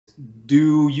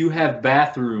do you have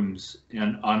bathrooms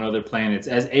on other planets?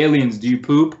 As aliens, do you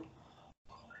poop?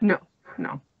 No,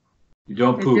 no. You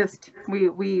don't It poop. just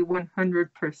we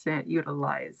 100%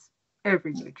 utilize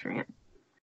every nutrient.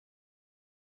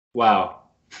 Wow.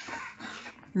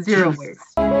 Zero waste.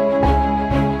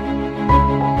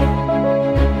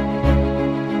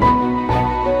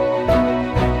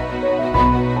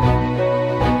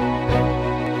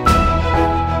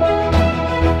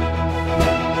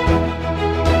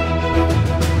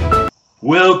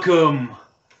 Welcome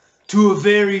to a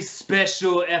very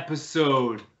special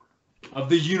episode of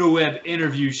the UniWeb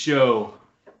interview show.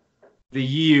 The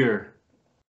year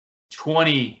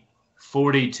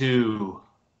 2042.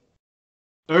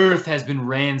 Earth has been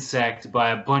ransacked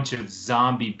by a bunch of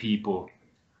zombie people.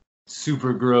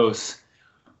 Super gross.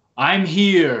 I'm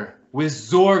here with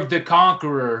Zorg the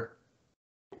Conqueror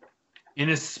in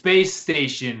a space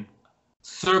station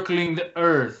circling the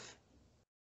Earth.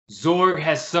 Zorg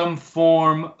has some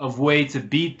form of way to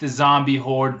beat the zombie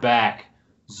horde back.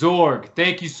 Zorg,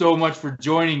 thank you so much for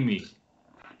joining me.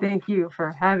 Thank you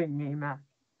for having me, Matt.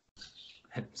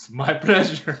 It's my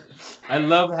pleasure. I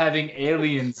love having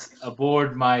aliens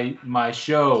aboard my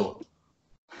show.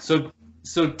 So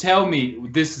tell me,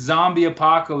 this zombie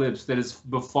apocalypse that has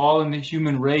befallen the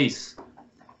human race,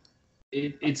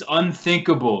 it's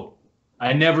unthinkable.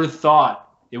 I never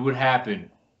thought it would happen.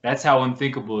 That's how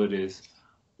unthinkable it is.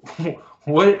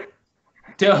 What?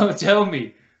 Tell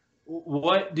me,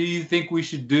 what do you think we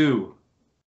should do?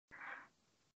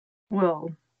 Well,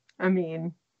 I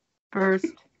mean, first,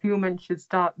 humans should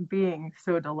stop being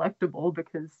so delectable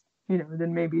because,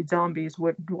 then maybe zombies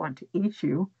wouldn't want to eat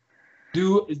you.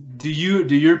 Do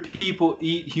your people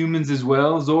eat humans as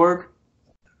well, Zorg?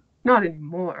 Not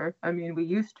anymore. I mean, we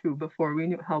used to before we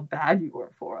knew how bad you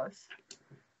were for us.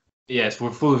 Yes,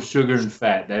 we're full of sugar and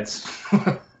fat. That's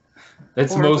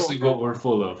that's Horrible. mostly what we're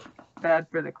full of. Bad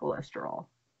for the cholesterol.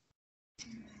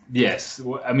 Yes,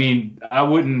 I mean, I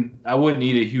wouldn't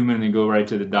eat a human and go right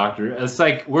to the doctor. It's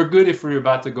like we're good if we're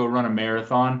about to go run a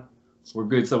marathon. We're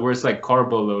good. So it's like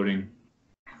carbo loading.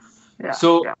 Yeah.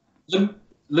 So yeah.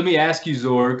 Let me ask you,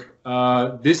 Zorg.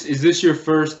 Is this your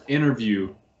first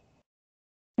interview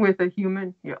with a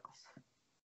human? Yes.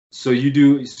 So you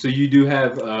do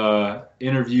have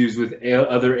interviews with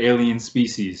other alien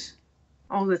species.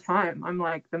 All the time. I'm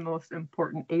like the most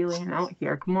important alien out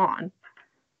here. Come on.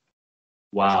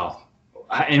 Wow.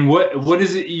 And what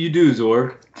is it you do,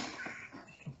 Zorg?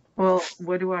 Well,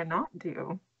 what do I not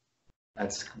do?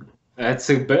 Is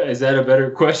that a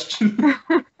better question?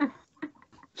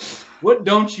 What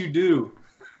don't you do?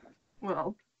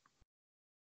 Well,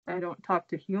 I don't talk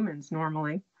to humans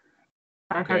normally.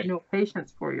 I Okay. have no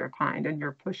patience for your kind, and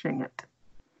you're pushing it.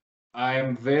 I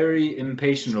am very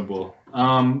impatientable.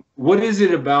 What is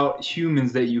it about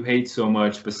humans that you hate so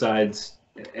much besides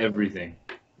everything?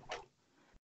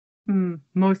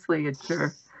 Mostly it's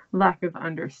your lack of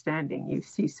understanding. You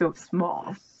see so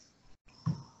small.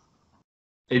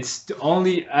 It's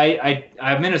only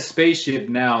I'm in a spaceship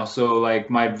now, so like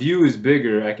my view is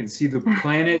bigger. I can see the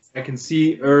planets, I can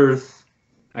see Earth,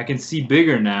 I can see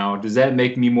bigger now. Does that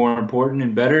make me more important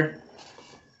and better?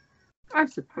 I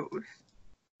suppose.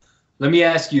 Let me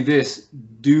ask you this.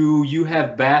 Do you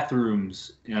have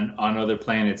bathrooms on other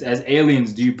planets? As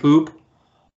aliens, do you poop?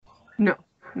 No.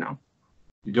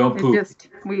 You don't poop. It just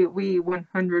we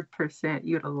 100%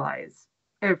 utilize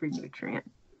every nutrient.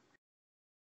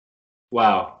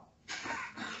 Wow.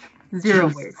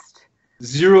 Zero waste.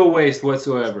 Zero waste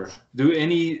whatsoever. Do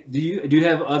you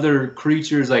have other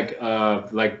creatures like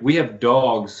we have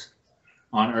dogs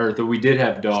on Earth, or we did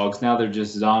have dogs. Now they're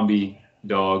just zombie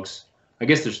dogs. I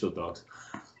guess they're still dogs.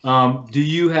 Do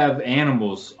you have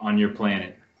animals on your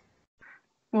planet?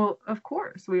 Well, of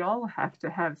course, we all have to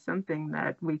have something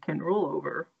that we can rule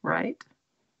over, right?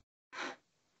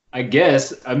 I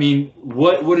guess. I mean,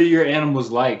 what are your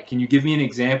animals like? Can you give me an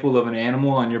example of an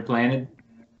animal on your planet?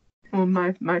 Well,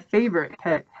 my favorite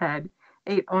pet had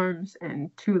 8 arms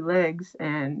and 2 legs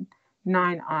and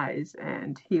 9 eyes,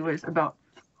 and he was about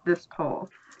this tall.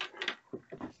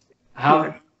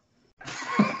 How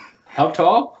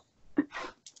tall?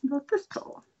 About this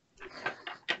tall.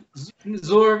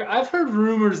 Zorg, I've heard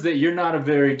rumors that you're not a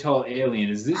very tall alien.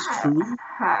 Is this true?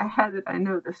 How did I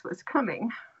know this was coming?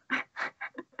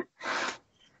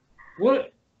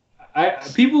 What?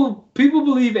 People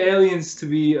believe aliens to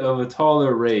be of a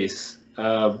taller race,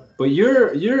 but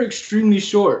you're extremely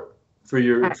short for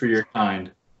your kind.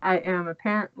 I am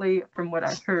apparently, from what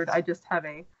I've heard, I just have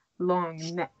a long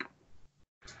neck.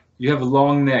 You have a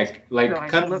long neck,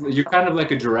 like So you're kind of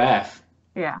like a giraffe.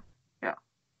 Yeah.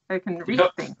 I can reach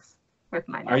things with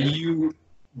my neck.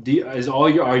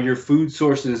 are your food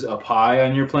sources up high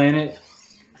on your planet?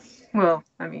 Well,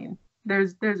 I mean,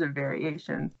 there's a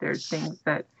variation. There's things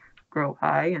that grow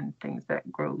high and things that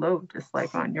grow low, just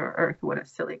like on your Earth. What a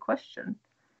silly question.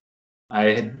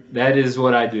 That is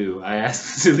what I do. I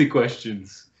ask silly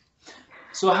questions.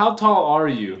 So how tall are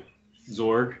you,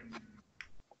 Zorg?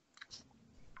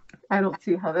 I don't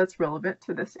see how that's relevant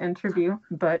to this interview,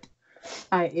 but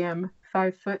I am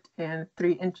 5 foot and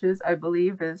 3 inches, I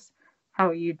believe, is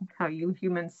how you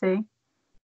humans say.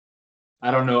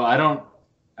 I don't know.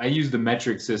 I use the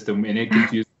metric system and it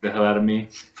confuses the hell out of me.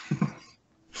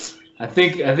 I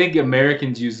think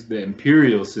Americans use the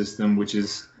imperial system, which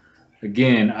is,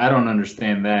 again, I don't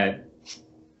understand that.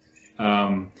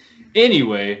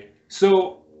 Anyway,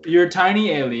 so you're a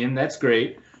tiny alien. That's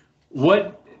great.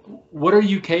 What are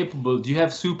you capable? Do you have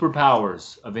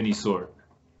superpowers of any sort?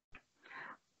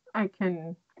 I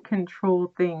can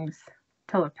control things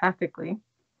telepathically,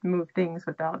 move things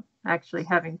without actually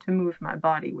having to move my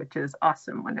body, which is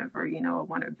awesome whenever, I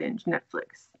want to binge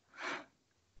Netflix.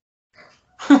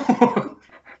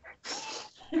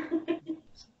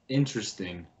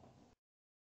 Interesting.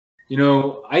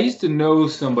 I used to know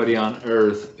somebody on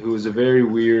Earth who was a very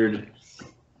weird,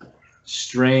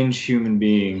 strange human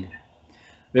being.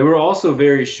 They were also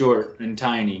very short and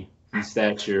tiny in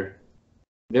stature.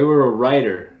 They were a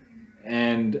writer,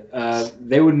 and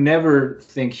they would never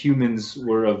think humans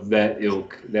were of that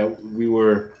ilk, that we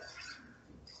were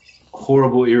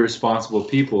horrible, irresponsible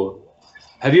people.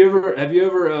 Have you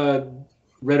ever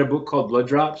read a book called Blood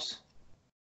Drops?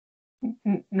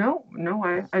 No,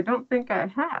 I don't think I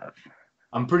have.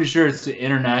 I'm pretty sure it's an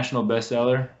international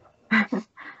bestseller.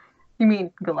 You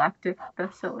mean galactic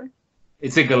bestseller?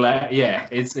 It's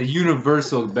it's a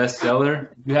universal bestseller.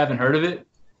 You haven't heard of it?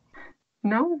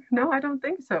 No, I don't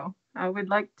think so. I would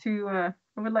like to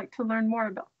learn more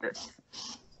about this.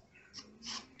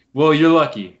 Well, you're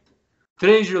lucky.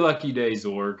 Today's your lucky day,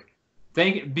 Zorg.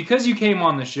 Because you came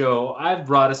on the show, I've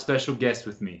brought a special guest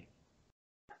with me.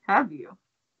 Have you?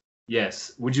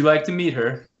 Yes. Would you like to meet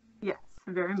her? Yes,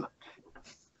 very much.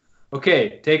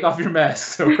 Okay, take off your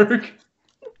mask, Zorg.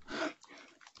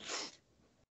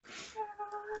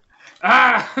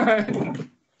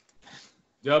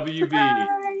 WB.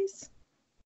 Guys.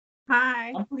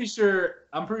 Hi. I'm pretty sure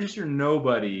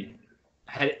nobody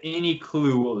had any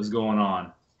clue what was going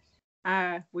on.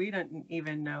 We didn't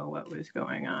even know what was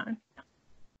going on.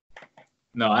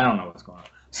 No, I don't know what's going on.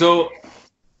 So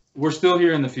we're still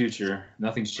here in the future.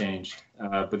 Nothing's changed.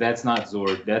 But that's not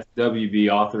Zorg. That's WB,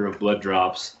 author of Blood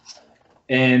Drops.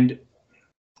 And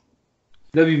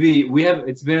WB,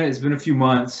 it's been a few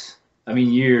months. I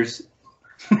mean years.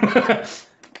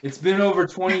 It's been over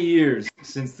 20 years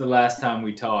since the last time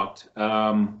we talked.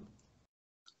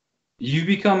 You've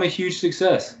become a huge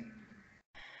success.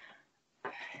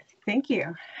 Thank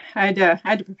you. I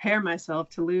had to prepare myself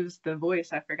to lose the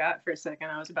voice. I forgot for a second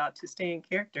I was about to stay in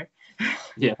character.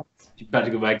 Yeah, you about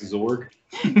to go back to Zorg?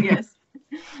 Yes.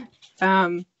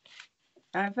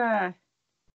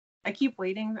 I keep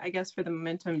waiting, I guess, for the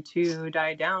momentum to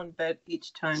die down, but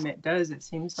each time it does, it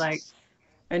seems like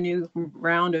a new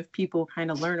round of people kind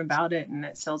of learn about it, and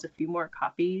it sells a few more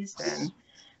copies, and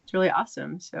it's really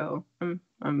awesome. So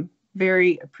I'm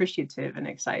very appreciative and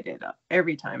excited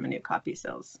every time a new copy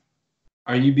sells.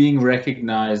 Are you being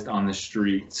recognized on the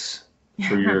streets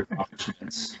for your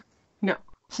accomplishments? No,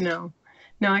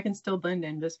 I can still blend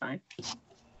in just fine.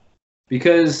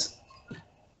 Because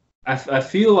I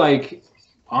feel like,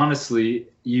 honestly,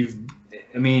 I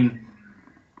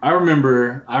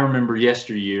remember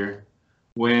yesteryear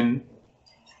when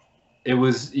it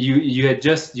was you had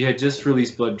just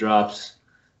released Blood Drops,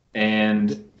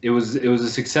 and it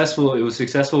was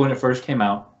successful when it first came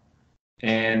out,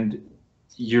 and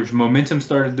your momentum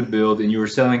started to build, and you were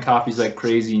selling copies like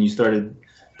crazy, and you started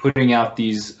putting out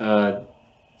these what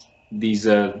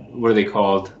are they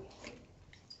called,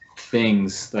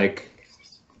 things like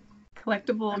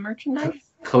collectible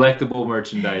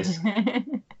merchandise.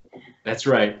 That's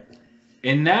right.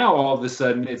 And now all of a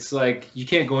sudden it's like you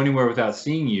can't go anywhere without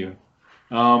seeing you.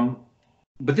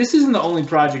 But this isn't the only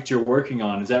project you're working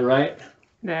on, is that right?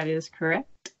 That is correct.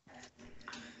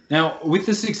 Now, with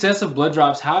the success of Blood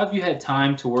Drops, how have you had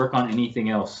time to work on anything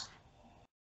else?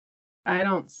 I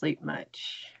don't sleep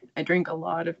much. I drink a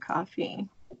lot of coffee.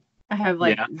 I have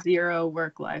zero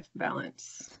work-life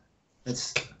balance.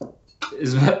 Is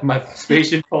my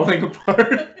spaceship falling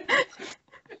apart?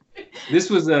 This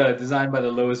was designed by the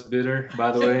lowest bidder,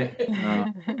 by the way.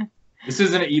 This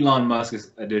is an Elon Musk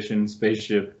edition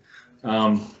spaceship.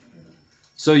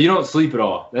 So you don't sleep at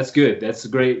all. That's good. That's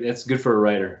great. That's good for a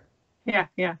writer. Yeah.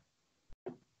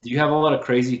 Do you have a lot of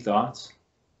crazy thoughts?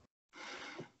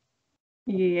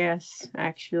 Yes,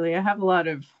 actually, I have a lot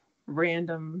of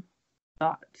random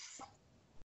thoughts.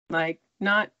 Like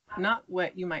not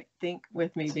what you might think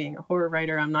with me being a horror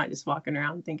writer. I'm not just walking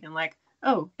around thinking like,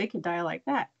 oh, they could die like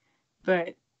that.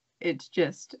 But it's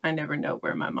just I never know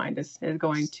where my mind is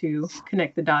going to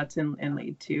connect the dots and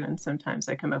lead to. And sometimes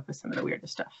I come up with some of the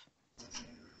weirdest stuff.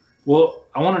 Well,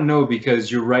 I want to know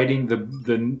because you're writing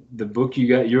the book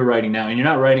you're writing now, and you're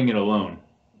not writing it alone,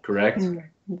 correct?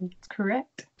 That's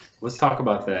correct. Let's talk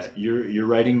about that. You're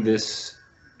writing this.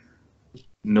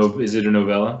 No, is it a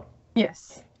novella?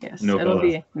 Yes, yes. Novella. It'll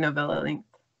be novella length.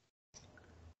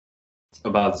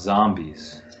 About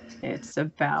zombies. It's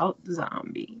about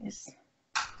zombies.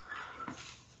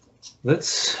 I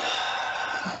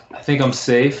think I'm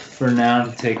safe for now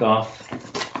to take off.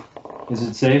 Is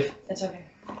it safe? It's okay.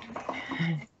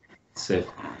 It's safe.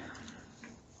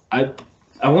 I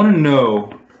want to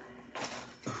know,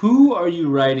 who are you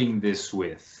writing this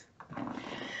with?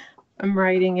 I'm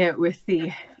writing it with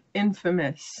the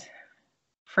infamous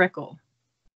Freckle,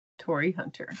 Tori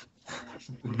Hunter.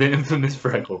 The infamous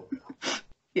Freckle.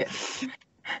 Yes.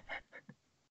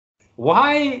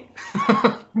 Why?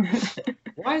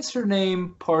 Why is her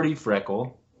name Party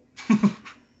Freckle?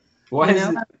 Why is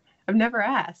it? I've never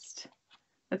asked.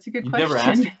 That's a good You question. never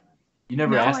asked? You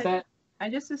never No, asked that? I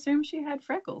just assumed she had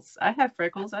freckles. I have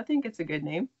freckles. I think it's a good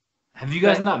name. Have you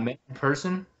guys not met in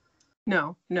person?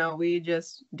 No, we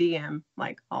just DM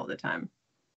like all the time.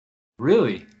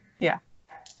 Really? Yeah.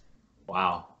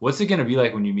 Wow. What's it gonna be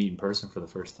like when you meet in person for the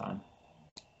first time?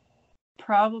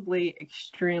 Probably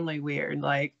extremely weird,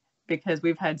 like because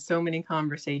we've had so many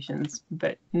conversations,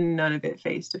 but none of it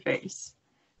face to face.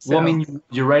 Well, I mean,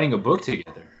 you're writing a book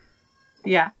together.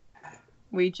 Yeah.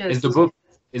 We just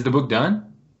Is the book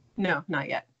done? No, not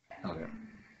yet. Okay.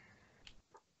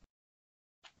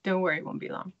 Don't worry, it won't be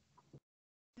long.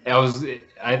 I was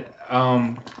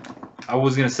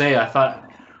gonna say I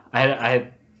thought I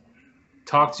had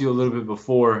talked to you a little bit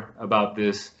before about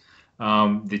this,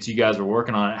 that you guys were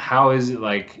working on it. How is it,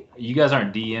 like, you guys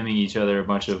aren't DMing each other a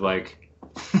bunch of like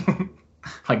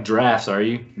like drafts, are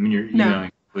you? I mean, you're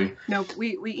emailing. No,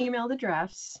 we email the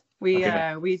drafts. We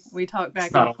talk back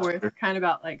It's not and forth kind of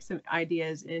about like some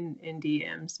ideas in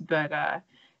DMs, but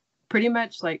pretty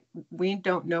much like we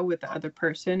don't know what the other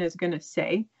person is gonna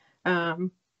say.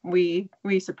 We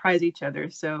surprise each other.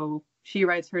 So she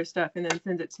writes her stuff and then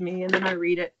sends it to me, and then I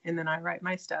read it, and then I write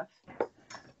my stuff.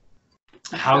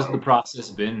 How's the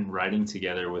process been writing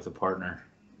together with a partner?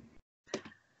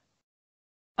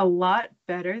 A lot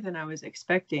better than I was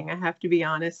expecting. I have to be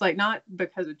honest. Like, not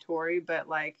because of Tori, but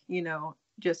like,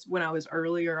 just when I was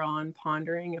earlier on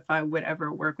pondering if I would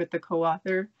ever work with the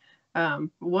co-author.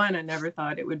 One, I never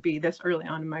thought it would be this early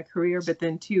on in my career, but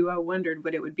then two, I wondered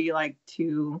what it would be like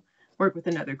to work with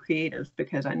another creative,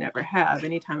 because I never have.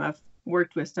 Anytime I've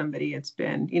worked with somebody, it's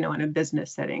been, in a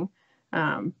business setting.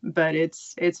 But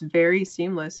it's very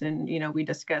seamless, and, we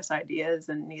discuss ideas,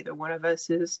 and neither one of us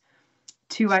is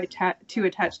too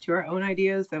attached to our own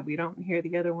ideas that we don't hear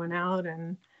the other one out.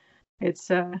 And it's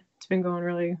been going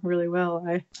really, really well.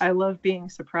 I love being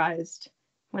surprised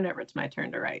whenever it's my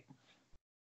turn to write.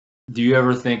 Do you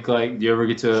ever think, like, do you ever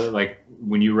get to, like,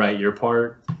 when you write your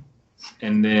part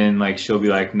and then, like, she'll be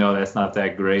like, no, that's not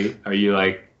that great? Are you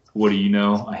like, what do you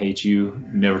know? I hate you.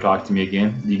 Never talk to me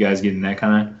again. You guys getting that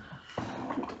kind of?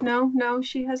 No,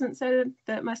 she hasn't said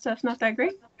that my stuff's not that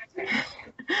great.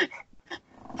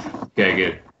 Okay,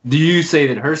 good. Do you say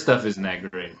that her stuff isn't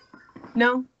that great?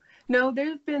 No,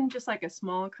 there's been just like a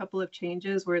small couple of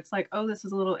changes where it's like, oh, this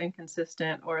is a little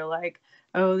inconsistent, or like,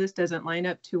 oh, this doesn't line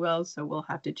up too well, so we'll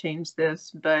have to change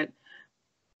this. But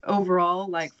overall,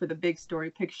 like for the big story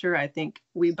picture, I think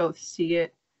we both see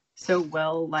it so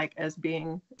well, like as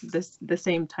being the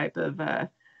same type of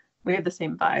we have the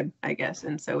same vibe, I guess,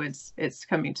 and so it's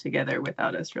coming together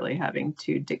without us really having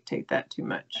to dictate that too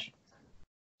much.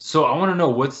 So I want to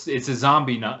know, it's a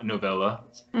zombie novella.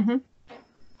 Mm-hmm.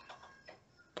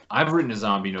 I've written a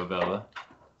zombie novella.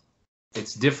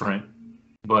 It's different,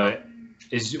 but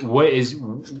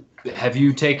have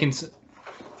you taken?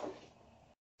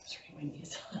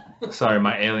 Sorry,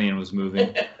 my alien was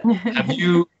moving. Have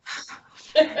you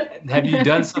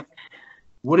done something?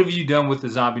 What have you done with the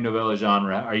zombie novella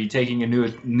genre? Are you taking a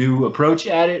new approach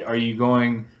at it? Are you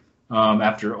going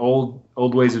after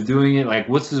old ways of doing it? Like,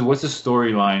 what's the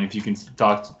storyline? If you can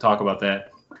talk about that.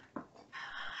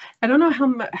 I don't know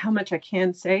how much I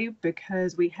can say,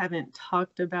 because we haven't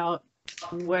talked about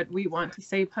what we want to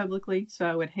say publicly. So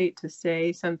I would hate to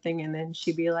say something and then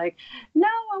she'd be like, "No,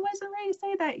 I wasn't ready to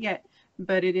say that yet."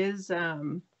 But it is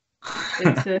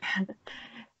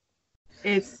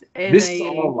It's in This is a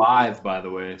all live, by the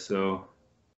way. So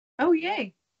oh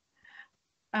yay.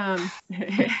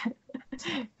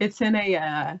 It's in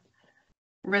a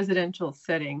residential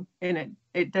setting, and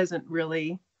it doesn't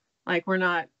really, like, we're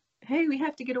not, hey, we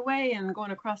have to get away and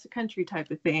going across the country type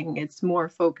of thing. It's more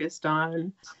focused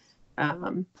on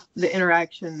the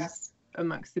interactions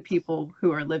amongst the people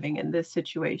who are living in this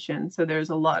situation. So there's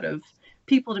a lot of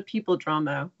people to people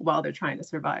drama while they're trying to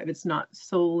survive. It's not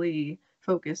solely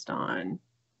focused on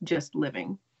just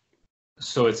living.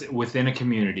 so it's within a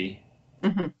community,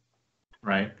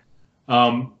 right?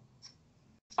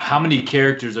 How many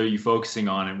characters are you focusing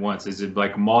on at once? Is it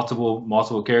like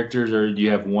multiple characters, or do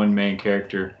you have one main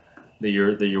character that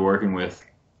you're working with?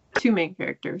 Two main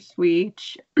characters. We're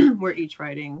each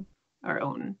writing our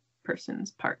own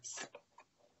person's parts.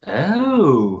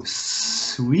 Oh,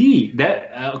 sweet.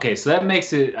 That okay. So that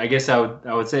makes it. I guess I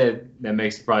would say that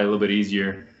makes it probably a little bit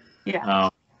easier. Yeah.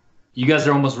 You guys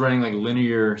are almost running like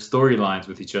linear storylines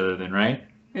with each other, then, right?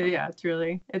 Yeah. It's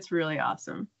really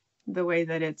awesome the way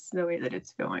that it's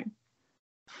going.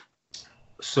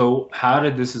 So, how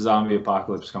did this zombie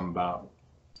apocalypse come about?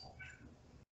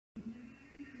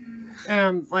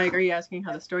 Like, are you asking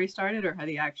how the story started, or how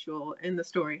the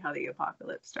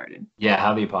apocalypse started? Yeah,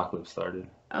 how the apocalypse started.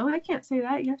 Oh, I can't say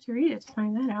that. You have to read it to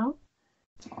find that out.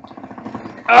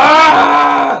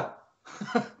 Ah!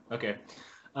 Okay.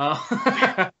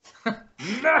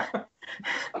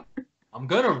 I'm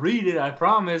gonna read it. I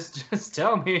promise. Just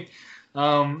tell me.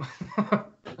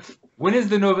 When's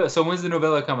the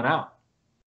novella coming out?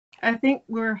 I think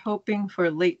we're hoping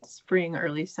for late spring,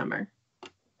 early summer.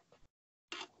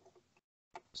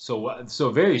 So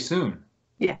very soon.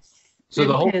 Yes. So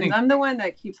the whole thing. I'm the one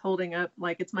that keeps holding up.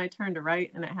 Like, it's my turn to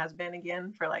write, and it has been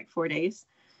again for like 4 days.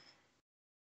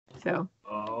 So.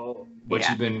 Oh, but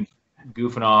you've been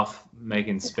goofing off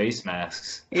making space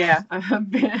masks. Yeah, I've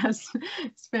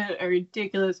spent a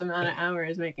ridiculous amount of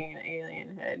hours making an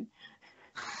alien head.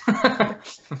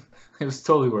 It was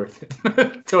totally worth it.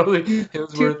 Totally, it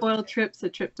was Two worth foil trips, a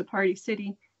trip to Party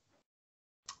City.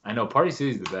 I know Party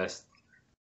City's the best.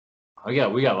 We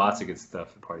got lots of good stuff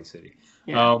at Party City.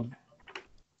 Yeah.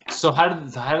 So how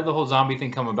did the whole zombie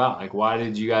thing come about? Like, why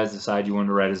did you guys decide you wanted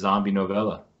to write a zombie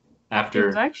novella? It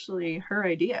was actually her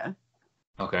idea.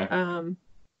 Okay.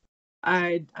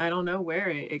 I don't know where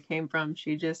it came from.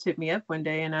 She just hit me up one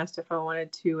day and asked if I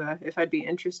wanted to, if I'd be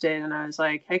interested, and I was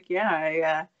like, heck yeah.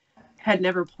 I had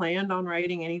never planned on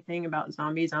writing anything about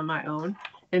zombies on my own,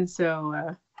 and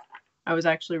so I was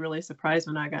actually really surprised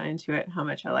when I got into it how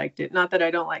much I liked it. Not that I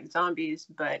don't like zombies,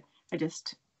 but I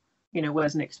just,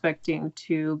 wasn't expecting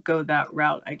to go that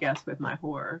route, I guess, with my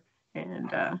horror,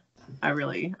 and I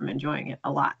really am enjoying it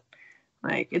a lot.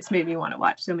 Like, it's made me want to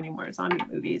watch so many more zombie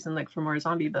movies and look for more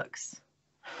zombie books.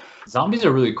 Zombies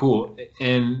are really cool.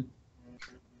 And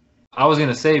I was going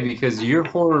to say, because your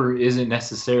horror isn't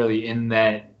necessarily in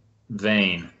that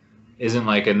vein, isn't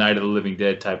like a Night of the Living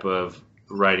Dead type of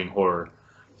writing horror.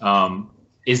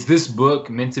 Is this book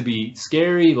meant to be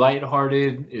scary,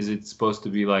 lighthearted? Is it supposed to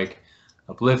be like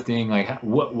uplifting? Like,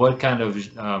 what kind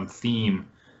of theme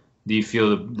do you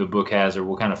feel the book has, or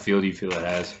what kind of feel do you feel it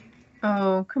has?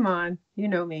 Oh, come on. You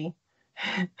know me.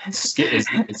 It's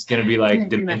going to be like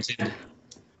demented,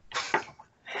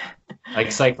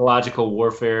 like psychological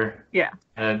warfare. Yeah.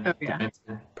 Oh, yeah.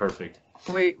 Demented. Perfect.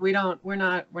 We're not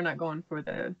going for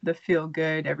the feel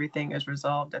good, everything is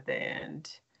resolved at the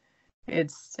end.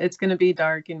 It's going to be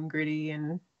dark and gritty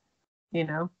and,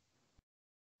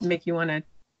 make you want to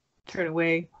turn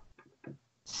away.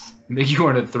 Make you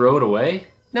want to throw it away?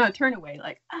 No, turn away,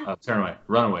 like. Oh, turn away,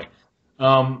 run away.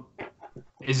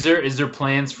 Is there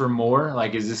plans for more?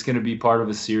 Like, is this going to be part of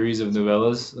a series of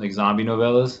novellas, like zombie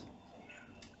novellas?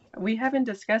 We haven't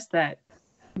discussed that,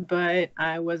 but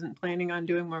I wasn't planning on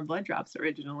doing more Blood Drops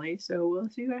originally, so we'll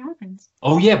see what happens.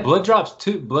 Oh yeah, Blood Drops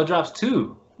 2. Blood Drops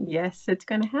 2. Yes, it's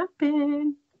going to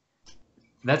happen.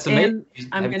 That's amazing. And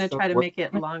I'm going to try to make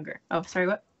it longer. Oh, sorry,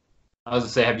 what? I was going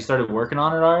to say, have you started working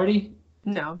on it already?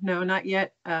 No, not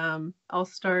yet. I'll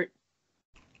start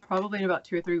probably in about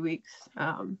 2 or 3 weeks,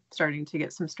 starting to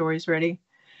get some stories ready.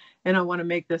 And I want to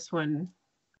make this one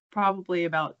probably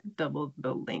about double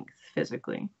the length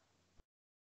physically.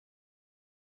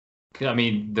 I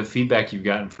mean, the feedback you've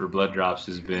gotten for Blood Drops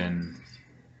has been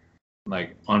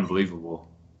like unbelievable.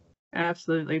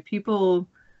 Absolutely. People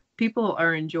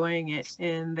are enjoying it,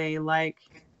 and they like,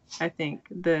 I think,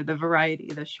 the variety,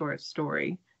 the short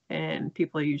story. And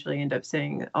people usually end up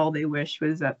saying all they wish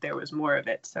was that there was more of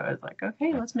it. So I was like,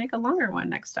 okay, let's make a longer one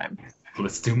next time.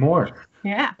 Let's do more.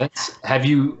 Yeah.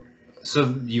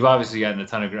 So you've obviously gotten a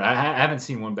ton of, I haven't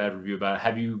seen one bad review about it.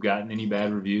 Have you gotten any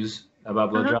bad reviews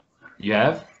about Blood Uh-huh. Drop? You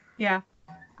have? Yeah.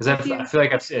 Because A I few. feel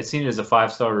like I've seen it as a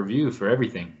 5-star review for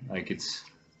everything. Like it's.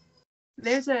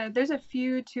 There's a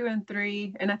few 2 and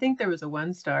 3, and I think there was a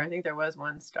 1 star. I think there was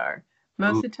 1 star.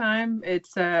 Most Ooh. of the time,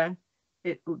 it's a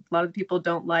lot of people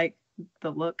don't like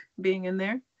the look being in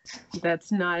there.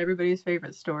 That's not everybody's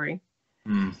favorite story.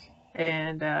 Mm.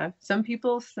 And some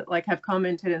people like have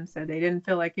commented and said they didn't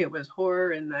feel like it was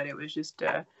horror and that it was just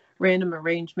a random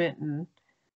arrangement, and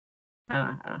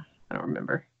I don't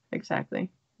remember exactly,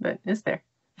 but it's there.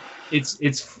 It's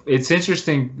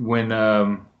interesting when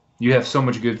you have so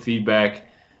much good feedback,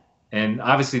 and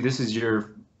obviously this is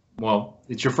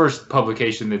it's your first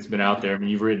publication that's been out there. I mean,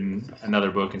 you've written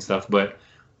another book and stuff, but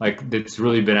like that's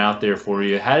really been out there for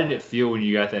you. How did it feel when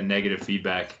you got that negative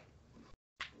feedback?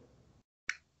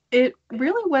 It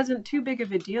really wasn't too big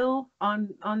of a deal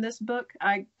on this book.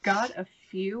 I got a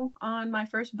few on my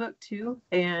first book too,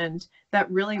 and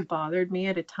that really bothered me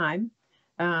at a time.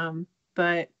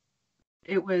 But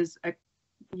it was a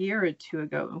year or two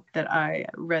ago that I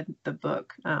read the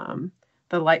book,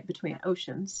 The Light Between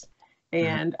Oceans,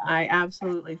 and I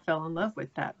absolutely fell in love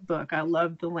with that book. I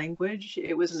loved the language.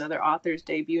 It was another author's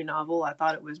debut novel. I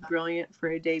thought it was brilliant for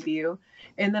a debut.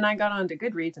 And then I got onto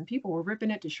Goodreads and people were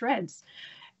ripping it to shreds.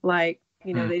 Like,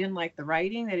 they didn't like the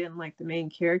writing, they didn't like the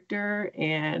main character.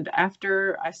 And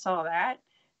after I saw that,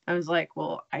 I was like,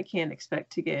 well, I can't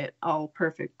expect to get all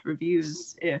perfect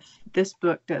reviews if this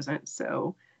book doesn't.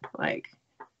 So, like,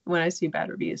 when I see bad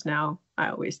reviews now, I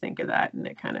always think of that, and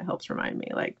it kind of helps remind me,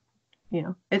 like,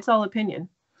 it's all opinion.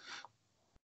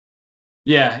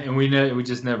 Yeah, and we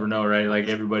just never know, right? Like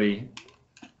everybody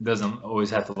doesn't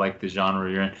always have to like the genre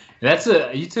you're in.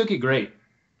 You took it great,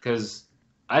 because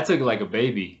I took it like a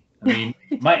baby. I mean,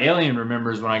 my alien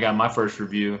remembers when I got my first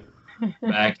review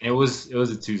back. It was a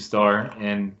 2-star,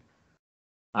 and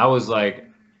I was like,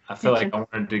 I felt like I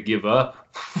wanted to give up.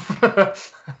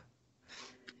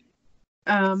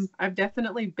 I've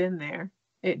definitely been there.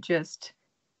 It just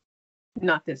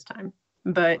not this time,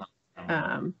 but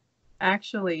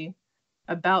actually,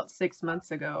 about 6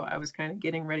 months ago, I was kind of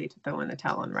getting ready to throw in the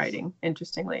towel on writing.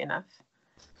 Interestingly enough.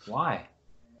 Why?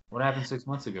 What happened 6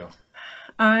 months ago?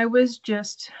 I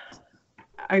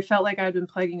felt like I'd been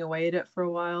plugging away at it for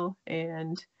a while,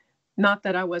 and not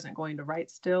that I wasn't going to write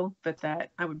still, but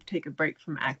that I would take a break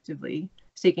from actively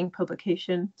seeking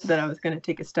publication, that I was going to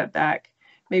take a step back,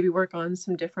 maybe work on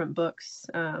some different books,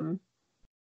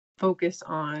 focus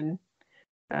on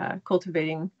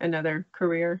cultivating another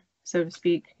career, so to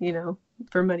speak,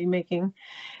 for money making.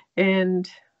 And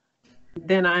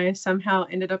then I somehow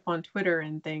ended up on Twitter,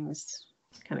 and things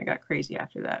kind of got crazy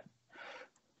after that.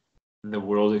 The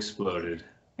world exploded.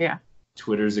 Yeah.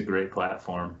 Twitter's a great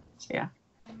platform. Yeah,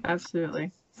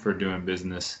 absolutely. For doing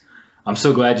business. I'm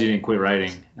so glad you didn't quit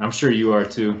writing. I'm sure you are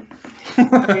too.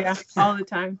 Oh, yeah, all the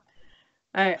time.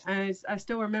 I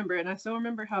still remember it, and I still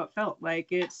remember how it felt. Like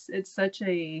it's such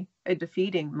a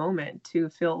defeating moment to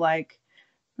feel like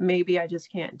maybe I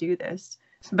just can't do this.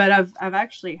 But I've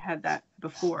actually had that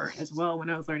before as well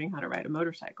when I was learning how to ride a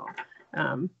motorcycle.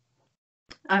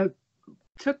 I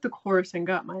took the course and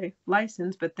got my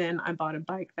license, but then I bought a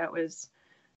bike that was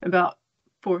about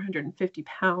 450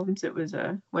 pounds. It was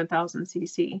a 1000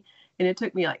 cc, and it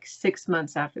took me like 6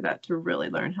 months after that to really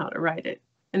learn how to ride it.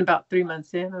 And about 3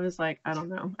 months in, I was like, I don't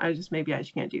know, maybe I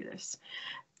just can't do this.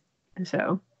 And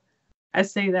so I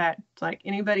say that, like,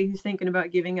 anybody who's thinking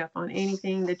about giving up on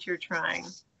anything that you're trying,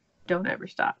 don't ever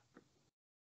stop.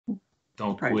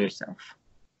 Don't Pride quit yourself.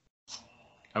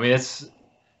 I mean, that's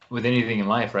with anything in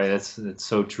life, right? That's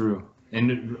so true.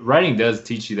 And writing does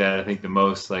teach you that, I think, the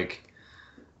most. Like,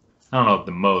 I don't know if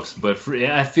the most, but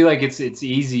I feel like it's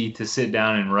easy to sit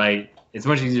down and write. It's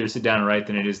much easier to sit down and write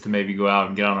than it is to maybe go out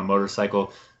and get on a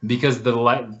motorcycle, because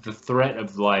the threat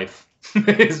of life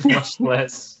is much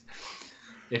less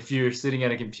if you're sitting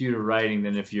at a computer writing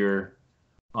than if you're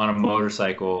on a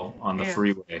motorcycle on the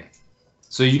freeway.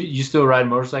 So you still ride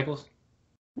motorcycles?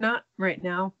 Not right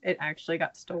now. It actually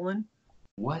got stolen.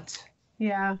 What?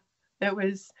 Yeah.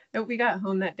 We got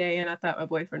home that day, and I thought my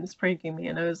boyfriend was pranking me,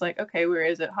 and I was like, okay, where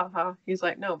is it? Ha ha. He's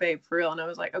like, no, babe, for real. And I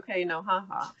was like, okay, no, ha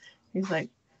ha. He's like,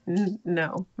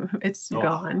 no, it's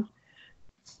gone.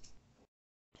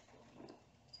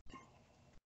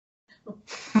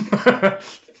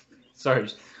 Sorry,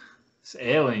 it's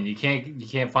alien. You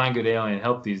can't find good alien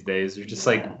help these days. They're just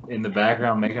like in the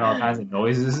background making all kinds of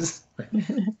noises.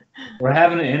 We're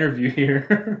having an interview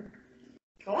here.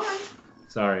 Go on.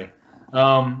 Sorry.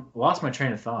 Lost my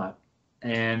train of thought.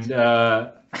 And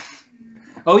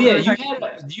oh yeah,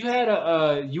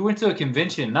 you went to a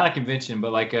convention, not a convention,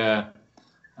 but like a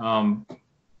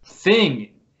thing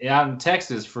out in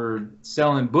Texas for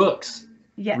selling books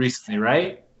Yes. recently,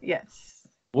 right? Yes.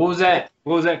 What was that?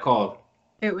 What was that called?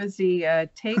 It was the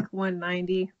Take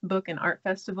 190 Book and Art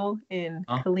Festival in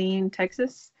Killeen,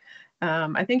 Texas.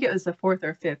 I think it was the 4th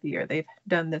or 5th year they've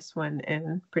done this one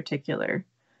in particular.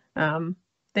 I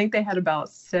think they had about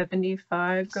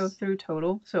 75 go through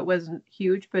total, so it wasn't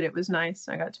huge, but it was nice.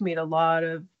 I got to meet a lot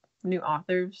of new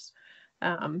authors.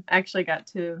 Actually got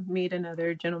to meet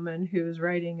another gentleman who's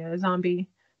writing a zombie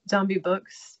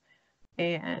books,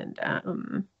 and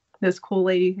this cool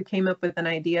lady who came up with an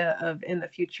idea of, in the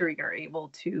future, you're able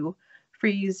to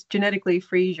genetically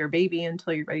freeze your baby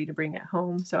until you're ready to bring it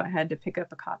home. So I had to pick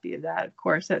up a copy of that. Of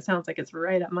course, that sounds like it's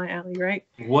right up my alley, right?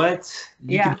 What?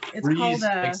 Yeah, it's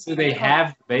called. So they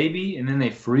have the baby and then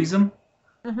they freeze them.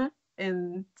 Mm-hmm.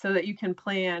 And so that you can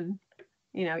plan.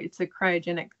 It's a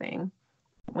cryogenic thing.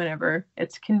 Whenever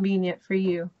it's convenient for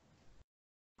you.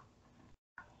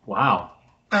 Wow.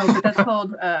 Oh, but that's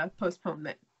called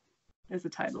Postponement. Is the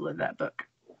title of that book.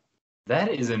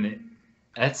 That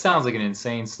sounds like an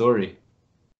insane story.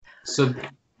 So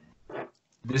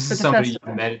this is somebody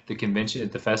you met at the convention,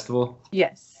 at the festival?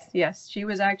 Yes. She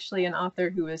was actually an author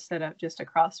who was set up just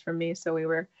across from me, so we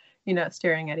were,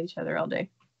 staring at each other all day.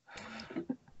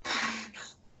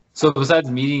 So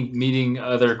besides meeting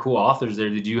other cool authors there,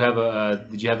 did you have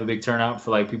a big turnout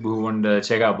for like people who wanted to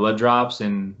check out Blood Drops,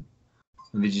 and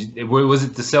was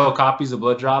it to sell copies of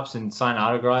Blood Drops and sign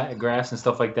autographs and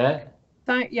stuff like that?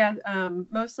 Yeah,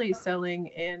 mostly selling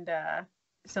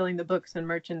the books and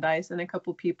merchandise, and a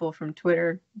couple people from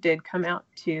Twitter did come out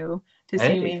to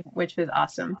see me, which was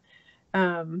awesome.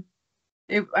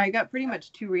 I got pretty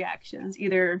much 2 reactions.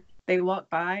 Either they walk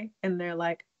by and they're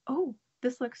like, "Oh,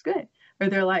 this looks good," or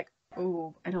they're like,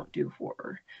 "Oh, I don't do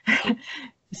horror."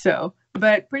 So,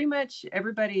 but pretty much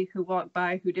everybody who walked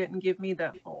by who didn't give me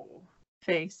the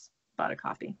face bought a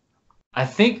copy. I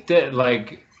think that,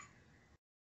 like,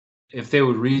 if they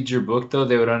would read your book though,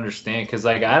 they would understand, because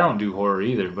like I don't do horror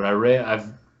either, but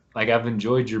I've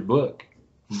enjoyed your book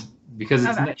because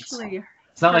it's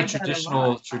not like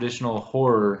traditional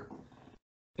horror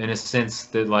in a sense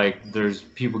that like there's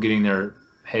people getting their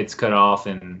heads cut off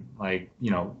and like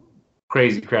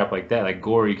crazy crap like that, like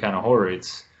gory kind of horror.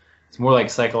 It's more like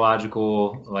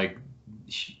psychological, like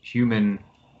human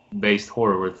based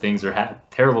horror where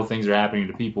terrible things are happening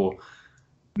to people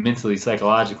mentally,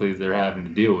 psychologically, that they're having to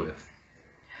deal with.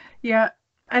 Yeah,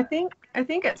 I think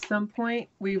at some point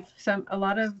a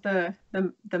lot of the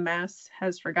mass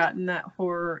has forgotten that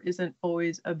horror isn't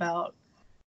always about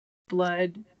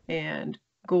blood and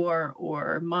gore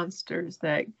or monsters,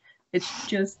 that it's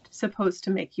just supposed to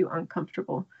make you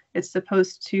uncomfortable. It's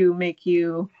supposed to make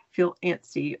you feel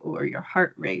antsy or your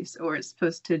heart race, or it's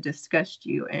supposed to disgust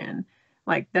you. And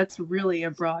like, that's really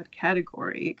a broad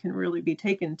category. It can really be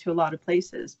taken to a lot of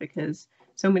places because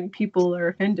so many people are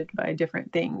offended by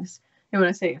different things. And when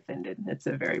I say offended, it's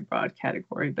a very broad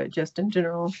category, but just in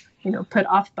general, put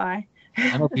off by.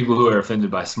 I know people who are offended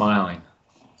by smiling.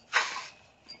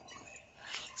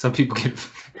 Some people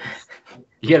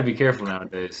you got to be careful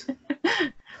nowadays.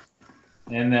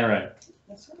 Isn't that right?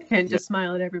 You can't just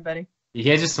smile at everybody. You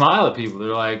can't just smile at people.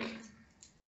 They're like,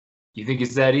 "You think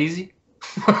it's that easy?"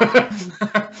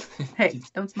 Hey,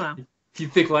 don't smile. You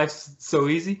think life's so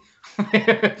easy?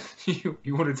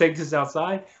 You want to take this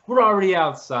outside? We're already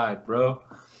outside, bro.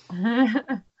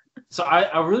 So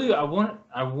I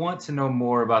want to know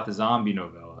more about the zombie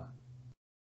novella.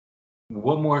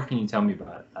 What more can you tell me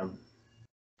about it?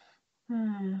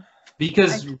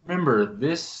 Because remember,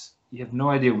 you have no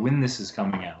idea when this is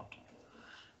coming out.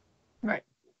 Right.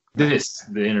 The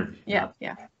interview.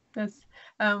 Yeah. That's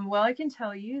well, I can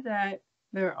tell you that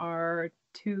there are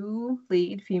 2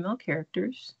 lead female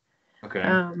characters. Okay.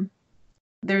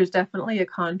 There's definitely a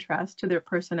contrast to their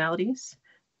personalities.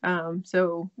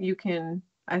 So you can,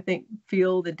 I think,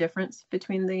 feel the difference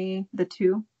between the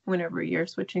 2 whenever you're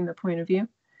switching the point of view.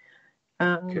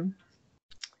 Okay.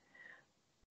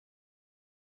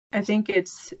 I think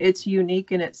it's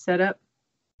unique in its setup,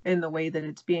 in the way that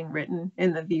it's being written,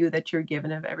 in the view that you're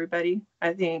given of everybody.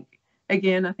 I think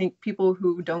people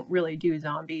who don't really do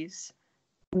zombies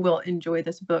will enjoy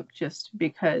this book just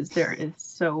because there is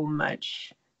so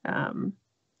much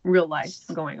real life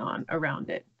going on around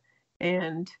it.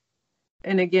 And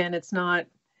again, it's not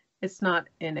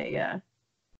in a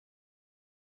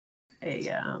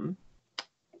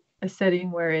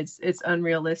setting where it's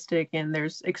unrealistic and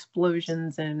there's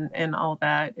explosions and all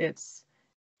that.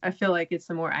 I feel like it's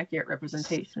a more accurate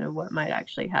representation of what might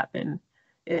actually happen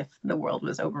if the world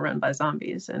was overrun by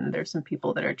zombies, and there's some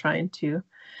people that are trying to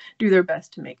do their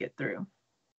best to make it through.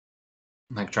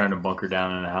 Like trying to bunker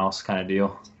down in a house kind of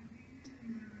deal.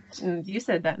 You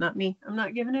said that, not me. I'm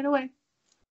not giving it away.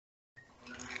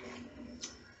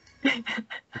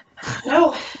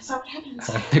 No, that's not what happens.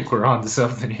 I think we're on to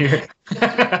something here.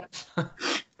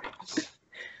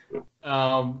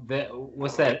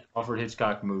 What's that Alfred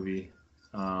Hitchcock movie?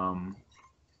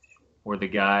 Where the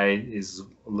guy is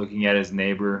looking at his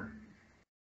neighbor.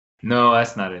 No,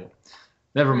 that's not it.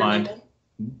 Never mind. Window?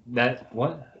 That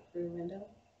what? Rear window.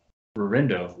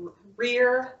 Rorindo.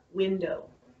 Rear window.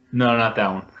 No, not that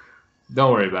one.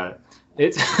 Don't worry about it.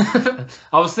 It's.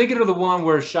 I was thinking of the one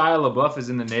where Shia LaBeouf is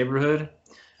in the neighborhood,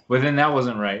 but then that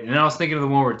wasn't right. And then I was thinking of the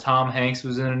one where Tom Hanks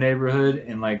was in a neighborhood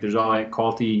and like there's all that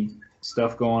culty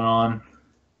stuff going on.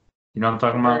 You know what I'm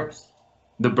talking about? Burbs.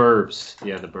 The Burbs.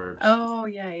 Yeah, The Burbs. Oh,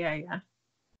 yeah.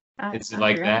 It's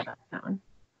like forgot that? about that one.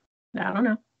 I don't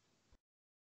know.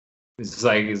 It's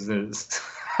like, is this?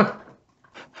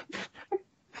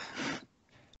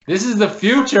 This is the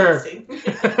future.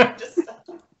 Just stop.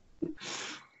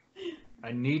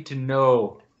 I need to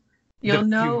know. You'll the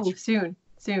know future.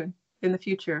 soon, in the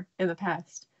future, in the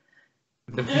past.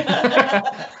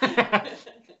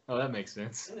 Oh, that makes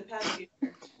sense. In the past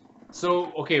future.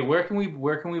 So, okay, where can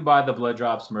we buy the Blood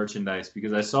Drops merchandise?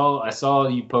 Because I saw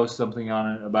you post something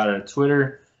on it about it on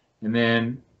Twitter, and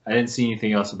then I didn't see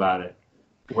anything else about it.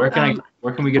 Where can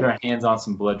we get our hands on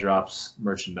some Blood Drops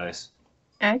merchandise?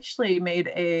 I actually made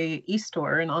a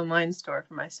e-store, an online store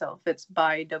for myself. It's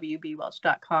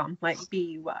buywbwelch.com, like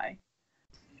BUY.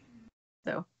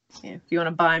 So, yeah, if you want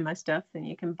to buy my stuff, then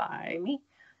you can buy me.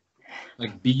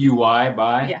 Like BUY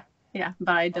buy? Yeah,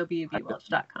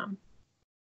 buywbwelch.com.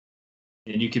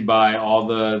 And you can buy all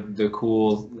the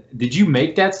cool. Did you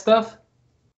make that stuff?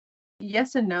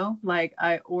 Yes and no. Like,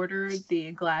 I ordered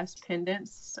the glass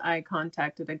pendants. I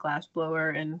contacted a glass blower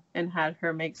and had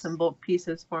her make some bulk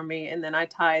pieces for me. And then I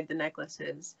tied the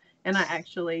necklaces. And I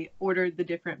actually ordered the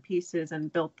different pieces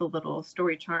and built the little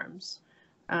story charms.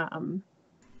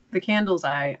 The candles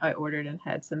I ordered and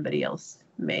had somebody else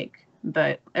make.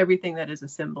 But everything that is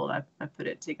assembled, I put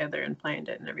it together and planned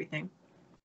it and everything.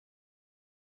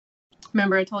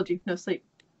 Remember, I told you, no sleep.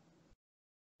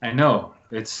 I know.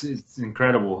 It's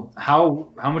incredible.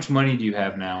 How much money do you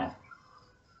have now?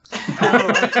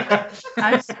 Oh,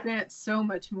 I've spent so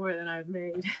much more than I've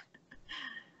made.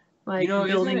 Like,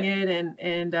 building it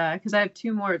and because I have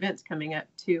 2 more events coming up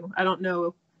too. I don't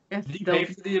know if do you pay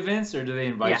for the events or do they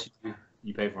invite you?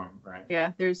 You pay for them, right?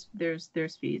 Yeah, there's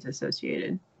fees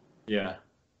associated. Yeah,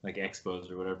 like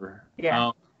expos or whatever.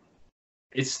 Yeah.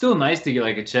 It's still nice to get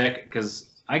like a check because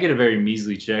I get a very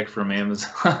measly check from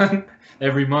Amazon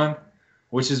every month,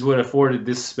 which is what afforded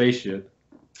this spaceship.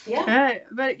 Yeah.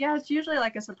 But yeah, it's usually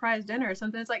like a surprise dinner or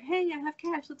something. It's like, hey, I have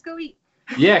cash. Let's go eat.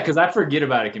 Yeah, because I forget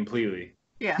about it completely.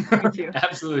 Yeah, me too.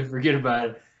 Absolutely forget about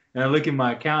it. And I look at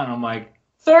my account and I'm like,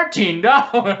 $13.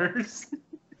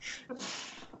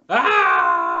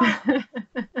 Ah!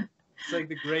 It's like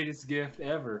the greatest gift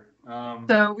ever.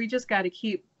 So we just got to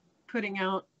keep putting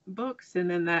out books, and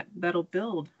then that'll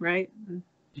build, right?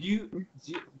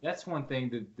 That's one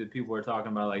thing that people are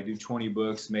talking about, like do 20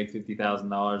 books, make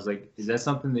 $50,000. Like, is that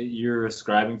something that you're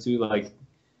ascribing to? Like,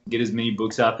 get as many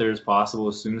books out there as possible,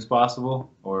 as soon as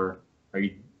possible, or are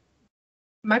you?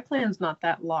 My plan's not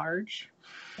that large.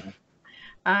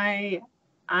 I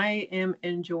am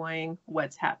enjoying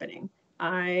what's happening.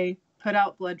 I put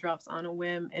out Blood Drops on a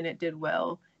whim, and it did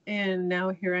well. And now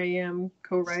here I am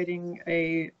co-writing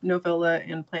a novella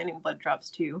and planning Blood Drops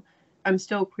too. I'm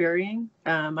still querying.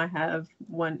 I have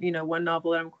one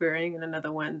novel that I'm querying and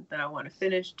another one that I want to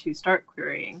finish to start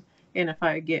querying. And if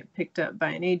I get picked up by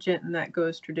an agent and that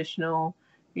goes traditional,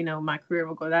 my career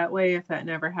will go that way. If that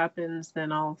never happens,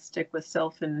 then I'll stick with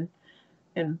self and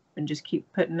just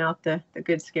keep putting out the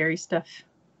good scary stuff.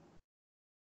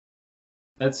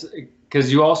 That's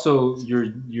because you're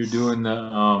doing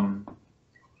the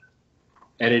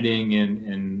editing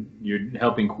and you're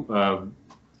helping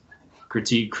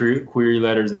critique query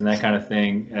letters and that kind of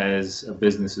thing as a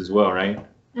business as well, right?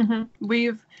 Mm-hmm.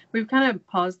 We've kind of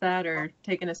paused that or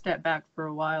taken a step back for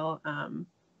a while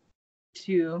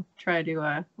to try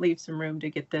to leave some room to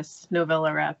get this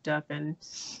novella wrapped up, and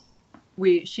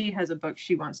she has a book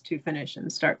she wants to finish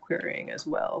and start querying as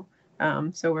well.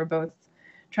 So we're both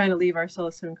trying to leave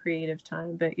ourselves some creative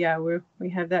time, but yeah, we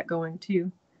have that going too.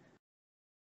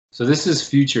 So this is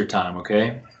future time,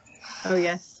 okay? Oh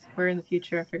yes, we're in the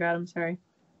future. I forgot. I'm sorry.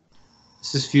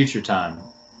 This is future time.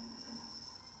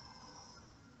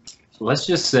 So let's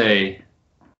just say,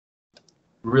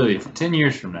 really, 10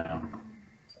 years from now,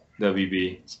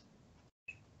 WB,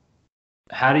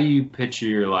 how do you picture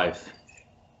your life?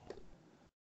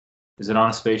 Is it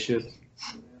on a spaceship?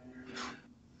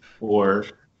 or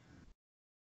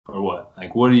what?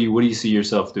 Like, what do you see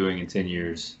yourself doing in 10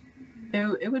 years?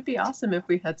 It would be awesome if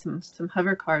we had some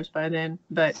hover cars by then,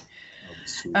 but That'd be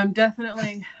sweet. I'm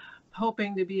definitely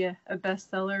hoping to be a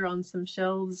bestseller on some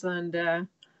shelves and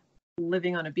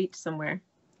living on a beach somewhere.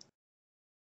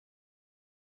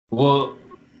 Well,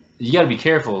 you got to be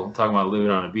careful talking about living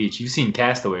on a beach. You've seen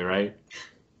Castaway, right?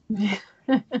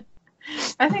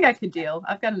 I think I could deal.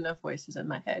 I've got enough voices in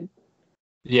my head.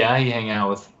 Yeah, you hang out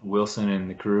with Wilson and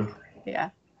the crew.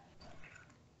 Yeah.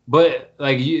 But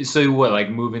like so what? Like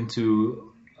moving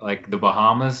to like the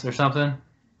Bahamas or something?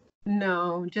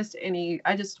 No,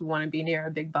 I just want to be near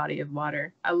a big body of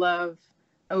water. I love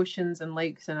oceans and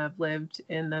lakes, and I've lived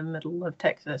in the middle of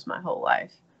Texas my whole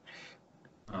life.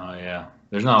 Oh yeah,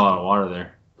 there's not a lot of water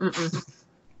there. Mm-mm.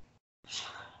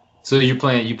 So you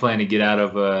plan to get out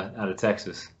of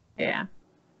Texas? Yeah,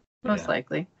 most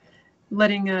likely.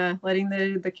 Letting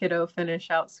the kiddo finish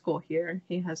out school here.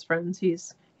 He has friends.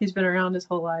 He's been around his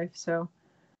whole life, so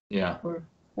yeah, we're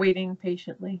waiting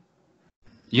patiently.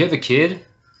 You have a kid?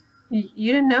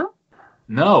 You didn't know?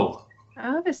 No. I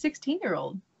have a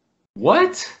 16-year-old.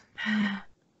 What?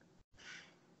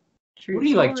 True what are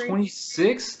you, like story.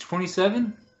 26,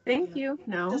 27? Thank you.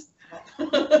 No.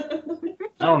 I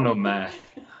don't know math.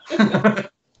 I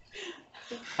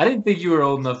didn't think you were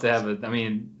old enough to have I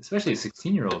mean, especially a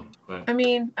 16-year-old. But I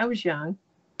mean, I was young.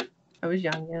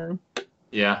 Young.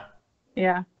 yeah.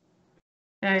 Yeah.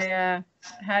 I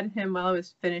had him while I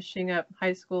was finishing up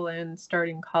high school and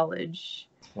starting college.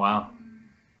 Wow.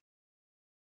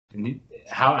 And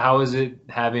how is it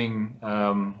having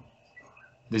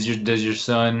does your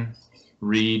son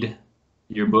read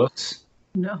your books?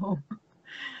 No.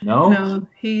 No? No,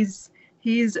 he's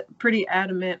pretty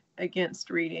adamant against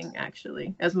reading,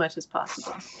 actually, as much as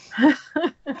possible.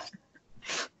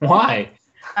 Why?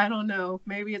 I don't know.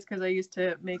 Maybe it's because I used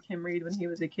to make him read when he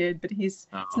was a kid, but it's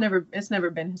never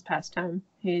been his pastime.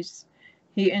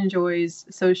 He enjoys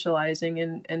socializing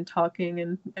and talking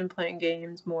and playing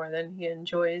games more than he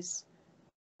enjoys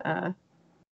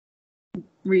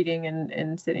reading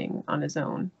and sitting on his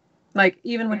own. Like,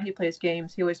 even when he plays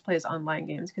games, he always plays online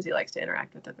games because he likes to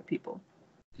interact with other people.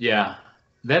 Yeah.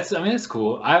 It's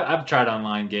cool. I've tried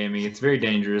online gaming. It's very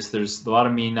dangerous. There's a lot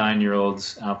of mean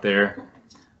 9-year-olds out there.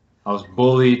 I was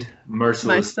bullied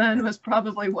mercilessly. My son was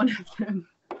probably one of them.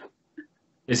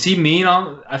 Is he mean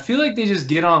on? I feel like they just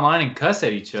get online and cuss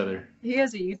at each other. He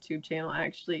has a YouTube channel,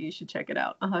 actually. You should check it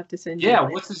out. I'll have to send you. Yeah,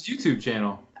 what's his YouTube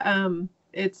channel?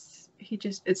 It's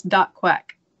Dot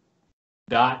Quack.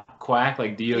 Dot Quack,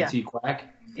 like DOT Quack.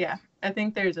 Yeah, I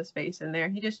think there's a space in there.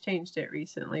 He just changed it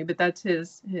recently, but that's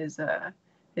his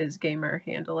gamer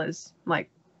handle is like,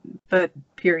 but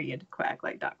period Quack,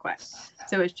 like Dot Quack.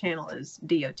 So his channel is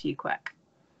DOT Quack.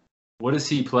 What does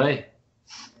he play?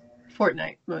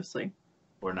 Fortnite mostly.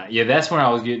 Fortnite. Yeah, that's when I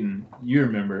was getting. You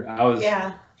remember?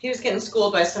 Yeah, he was getting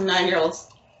schooled by some 9-year-olds.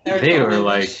 They were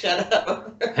like, shut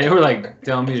up. They were like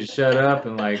telling me to shut up,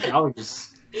 and like I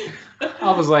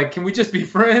was like, can we just be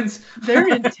friends? They're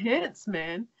intense,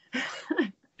 man.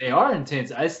 They are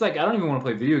intense. It's like I don't even want to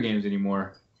play video games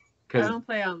anymore. I don't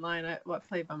play online. I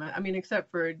play by my. I mean, except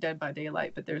for Dead by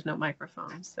Daylight, but there's no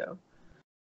microphone, so.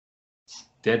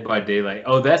 Dead by Daylight.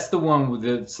 Oh, that's the one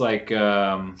that's like,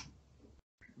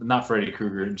 not Freddy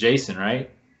Krueger, Jason, right?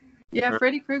 Yeah,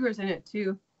 Freddy Krueger's in it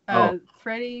too.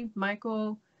 Freddy,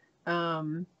 Michael.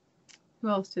 Who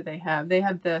else do they have? They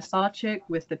have the Saw chick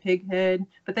with the pig head,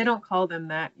 but they don't call them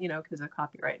that, because of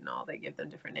copyright and all. They give them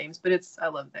different names, but I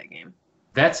love that game.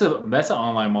 That's an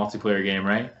online multiplayer game,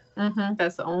 right? Mm-hmm.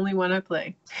 That's the only one I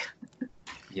play.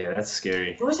 Yeah, that's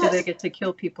scary. So they get to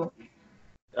kill people.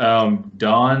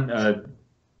 Dawn.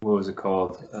 What was it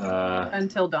called?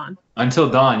 Until Dawn. Until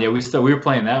Dawn. Yeah, we were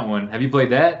playing that one. Have you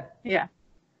played that? Yeah.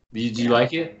 Did you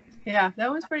like it? Yeah, that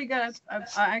one's pretty good. I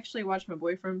actually watched my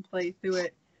boyfriend play through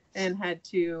it and had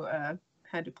to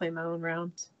play my own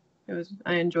rounds.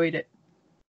 I enjoyed it.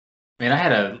 Man, I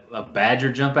had a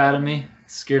badger jump out of me.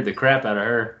 It scared the crap out of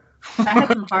her. I had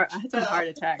some heart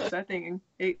attacks. I think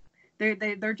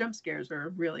their jump scares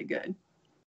were really good.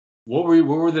 What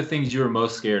were the things you were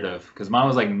most scared of? Because mine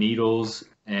was like needles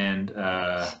and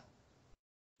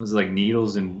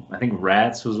needles and I think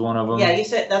rats was one of them. Yeah, you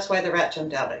said that's why the rat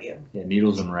jumped out at you. Yeah,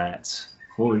 needles and rats.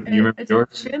 You remember yours?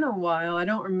 It's been a while. I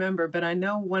don't remember, but I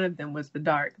know one of them was the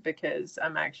dark because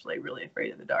I'm actually really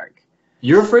afraid of the dark.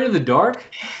 You're afraid of the dark?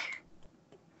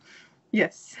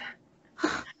 Yes. You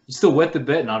still wet the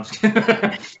bed? No, I'm just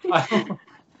kidding.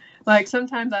 Like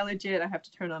sometimes I have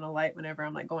to turn on a light whenever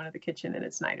I'm like going to the kitchen and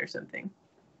it's night or something.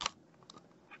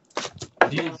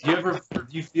 Do you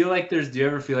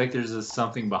ever feel like there's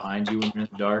something behind you when you're in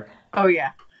the dark? Oh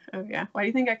yeah. Why do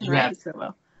you think I can write it so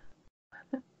well?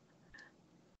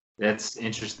 That's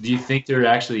interesting. Do you think there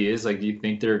actually is? Like, do you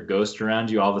think there are ghosts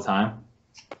around you all the time?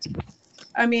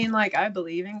 I mean, like, I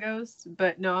believe in ghosts,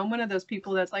 but no, I'm one of those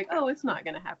people that's like, oh, it's not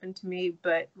going to happen to me,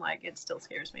 but, like, it still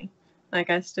scares me. Like,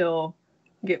 I still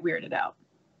get weirded out.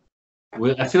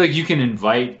 Well, I feel like you can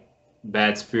invite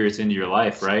bad spirits into your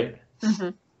life, right? Mm-hmm.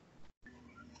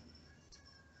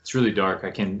 It's really dark. I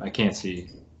can't see.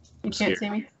 You can't see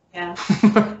me? Yeah.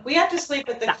 We have to sleep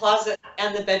with the closet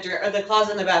and the bedroom, or the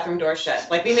closet and the bathroom door shut.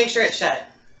 Like, we make sure it's shut.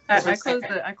 I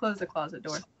close the closet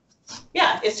door.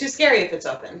 Yeah, it's too scary if it's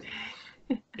open.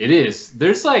 It is.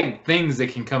 There's like things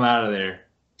that can come out of there.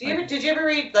 Did you ever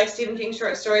read like Stephen King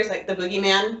short stories like The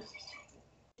Boogeyman?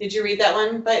 Did you read that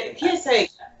one? But PSA.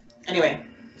 Anyway.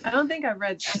 I don't think I've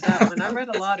read that one. I've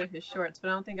read a lot of his shorts, but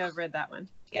I don't think I've read that one.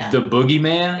 Yeah. The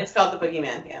Boogeyman? It's called The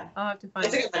Boogeyman, yeah. I'll have to find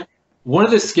It's a it. good one. One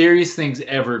of the scariest things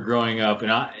ever growing up,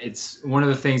 and it's one of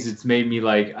the things that's made me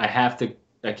like I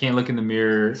can't look in the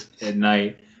mirror at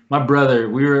night. My brother,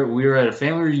 we were at a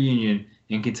family reunion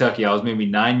in Kentucky. I was maybe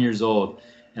 9 years old,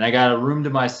 and I got a room to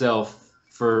myself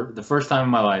for the first time in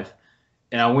my life.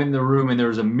 And I went in the room, and there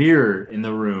was a mirror in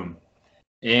the room.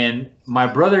 And my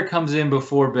brother comes in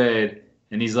before bed,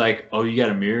 and he's like, "Oh, you got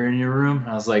a mirror in your room?" And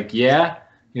I was like, "Yeah."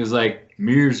 He was like,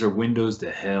 "Mirrors are windows to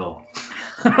hell."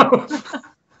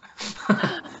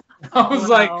 I was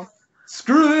like,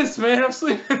 screw this, man. I'm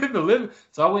sleeping in the living.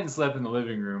 So I went and slept in the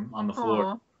living room on the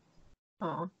floor.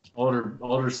 Oh,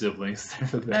 Older siblings.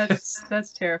 They're the best.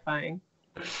 that's terrifying.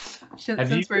 I was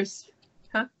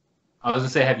gonna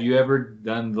say, have you ever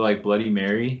done the, like, Bloody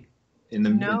Mary in the?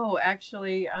 No,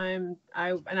 actually,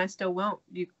 I still won't.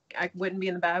 I wouldn't be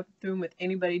in the bathroom with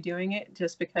anybody doing it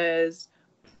just because.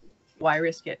 Why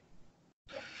risk it?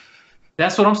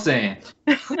 That's what I'm saying.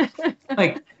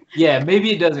 Like, yeah,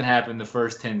 maybe it doesn't happen the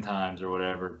first 10 times or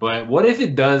whatever, but what if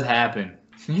it does happen?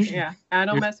 Yeah, I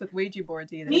don't mess with Ouija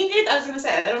boards either. Me neither. I was going to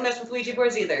say, I don't mess with Ouija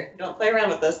boards either. Don't play around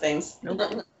with those things.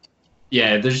 Nope.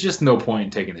 Yeah, there's just no point in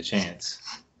taking the chance.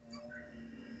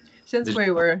 Since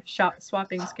we were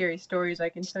swapping scary stories, I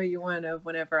can tell you one of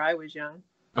whenever I was young.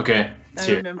 Okay.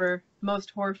 I remember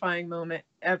most horrifying moment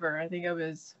ever. I think I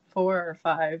was 4 or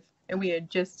 5, and we had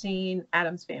just seen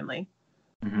Addams Family.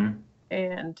 Mm-hmm.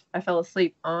 And I fell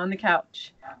asleep on the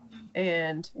couch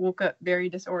and woke up very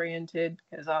disoriented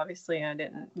because obviously I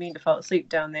didn't mean to fall asleep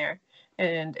down there.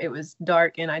 And it was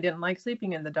dark, and I didn't like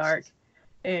sleeping in the dark.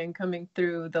 And coming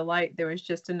through the light, there was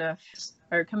just enough,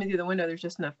 or coming through the window, there's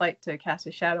just enough light to cast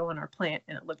a shadow on our plant,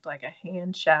 and it looked like a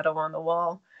hand shadow on the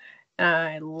wall. And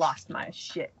I lost my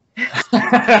shit.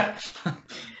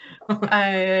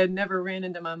 I never ran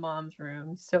into my mom's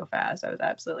room so fast. I was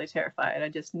absolutely terrified. I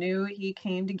just knew he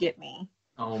came to get me.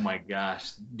 Oh my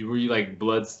gosh. Were you like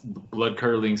blood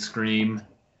curdling scream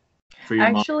for your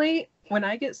mom? Actually, when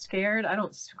I get scared, I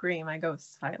don't scream. I go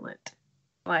silent.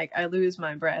 Like, I lose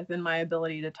my breath and my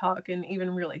ability to talk and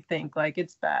even really think. Like,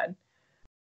 it's bad.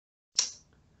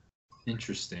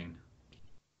 Interesting.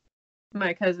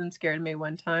 My cousin scared me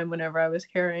one time whenever I was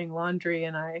carrying laundry,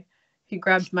 and he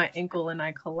grabbed my ankle and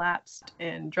I collapsed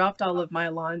and dropped all of my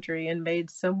laundry and made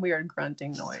some weird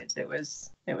grunting noise. It was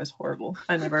horrible.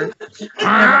 I never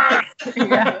yeah,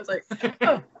 I was like,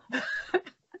 oh.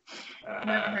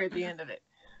 Never heard the end of it.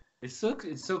 It's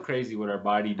so crazy what our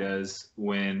body does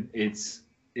when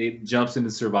it jumps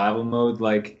into survival mode.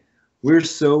 Like, we're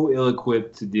so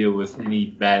ill-equipped to deal with any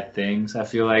bad things. I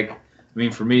feel like, I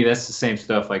mean, for me, that's the same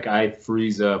stuff. Like, I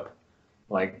freeze up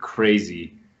like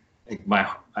crazy. Like,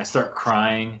 I start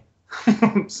crying.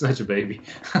 I'm such a baby.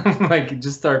 Like,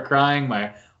 just start crying.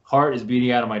 My heart is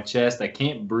beating out of my chest. I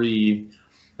can't breathe.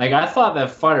 Like, I thought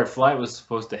that fight or flight was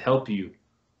supposed to help you,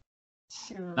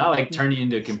 not like turn you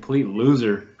into a complete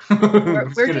loser.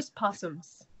 We're just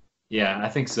possums. Yeah, I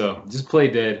think so. Just play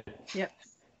dead. Yep.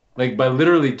 Like, by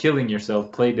literally killing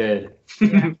yourself, play dead.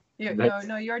 Yeah.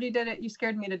 No, you already did it. You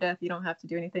scared me to death. You don't have to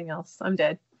do anything else. I'm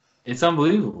dead. It's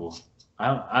unbelievable.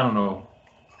 I don't know,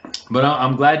 but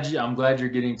I'm glad you're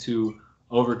getting to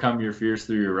overcome your fears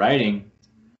through your writing.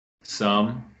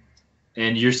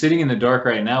 And you're sitting in the dark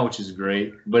right now, which is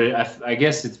great. But I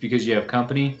guess it's because you have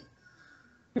company.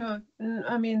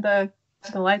 I mean, the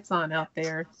light's on out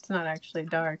there. It's not actually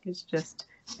dark. It's just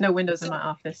no windows in my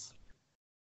office.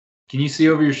 Can you see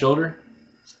over your shoulder?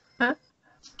 Huh?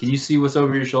 Can you see what's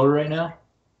over your shoulder right now?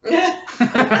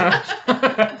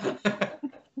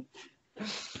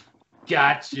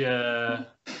 Gotcha.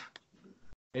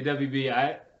 Hey, WB,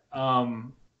 I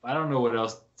don't know what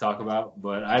else to talk about,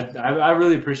 but I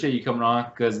really appreciate you coming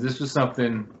on, because this was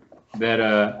something that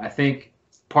I think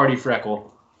Party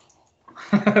Freckle.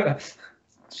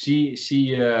 she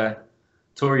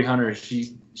Tori Hunter,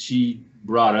 she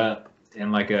brought up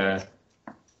in like a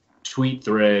tweet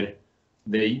thread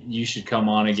that you should come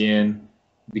on again,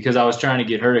 because I was trying to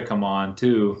get her to come on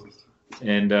too,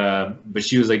 and but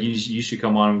she was like, you should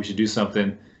come on, we should do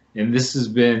something. And this has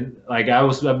been like,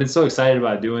 I've been so excited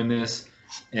about doing this,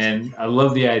 and I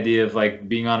love the idea of like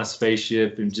being on a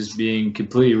spaceship and just being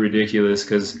completely ridiculous,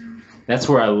 because that's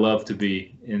where I love to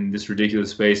be, in this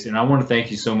ridiculous space. And I want to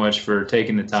thank you so much for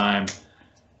taking the time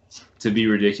to be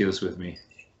ridiculous with me.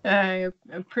 I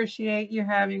appreciate you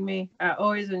having me. I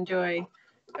always enjoy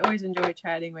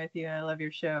chatting with you. I love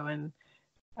your show, and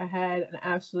I had an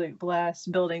absolute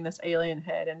blast building this alien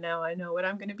head, and now I know what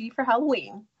I'm going to be for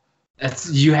Halloween.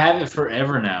 You have it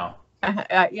forever now.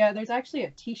 Yeah, there's actually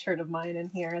a t-shirt of mine in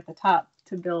here at the top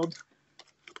to build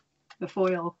the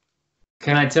foil.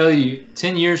 Can I tell you,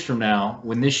 10 years from now,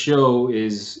 when this show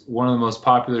is one of the most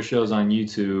popular shows on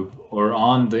YouTube or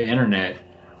on the internet,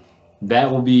 that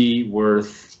will be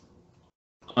worth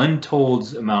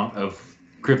untold amount of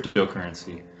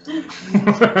cryptocurrency.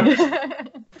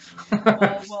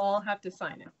 Well, I'll have to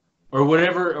sign it. Or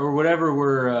whatever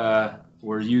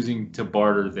we're using to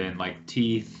barter then, like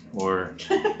teeth or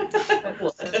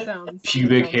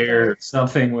pubic hair or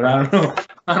something. But I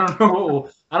don't know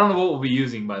what we'll be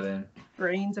using by then.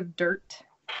 Grains of dirt.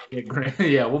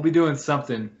 Yeah, we'll be doing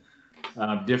something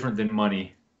different than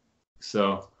money.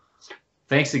 So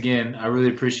thanks again. I really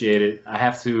appreciate it. I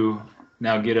have to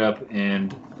now get up,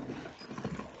 and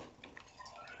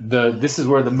this is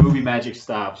where the movie magic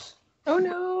stops. Oh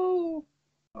no.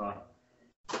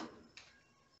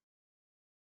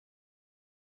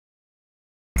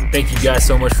 Thank you guys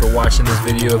so much for watching this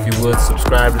video. If you would,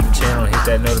 subscribe to the channel and hit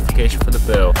that notification for the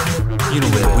bell. You know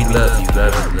what? We love you,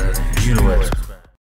 love you, love you. You know what?